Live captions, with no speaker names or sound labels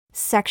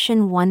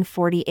Section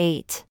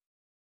 148.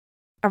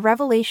 A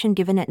revelation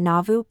given at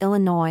Nauvoo,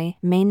 Illinois,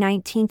 May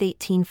 19,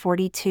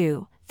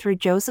 1842, through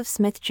Joseph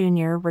Smith,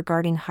 Jr.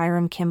 regarding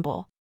Hiram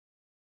Kimball.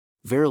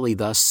 Verily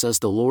thus says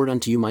the Lord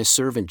unto you, my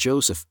servant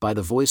Joseph, by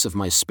the voice of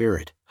my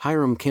spirit,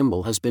 Hiram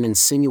Kimball has been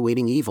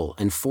insinuating evil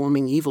and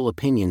forming evil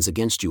opinions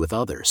against you with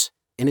others,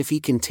 and if he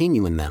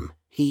continue in them,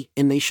 he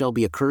and they shall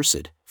be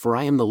accursed, for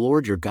I am the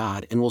Lord your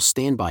God and will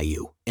stand by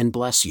you, and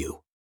bless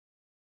you.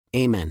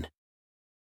 Amen.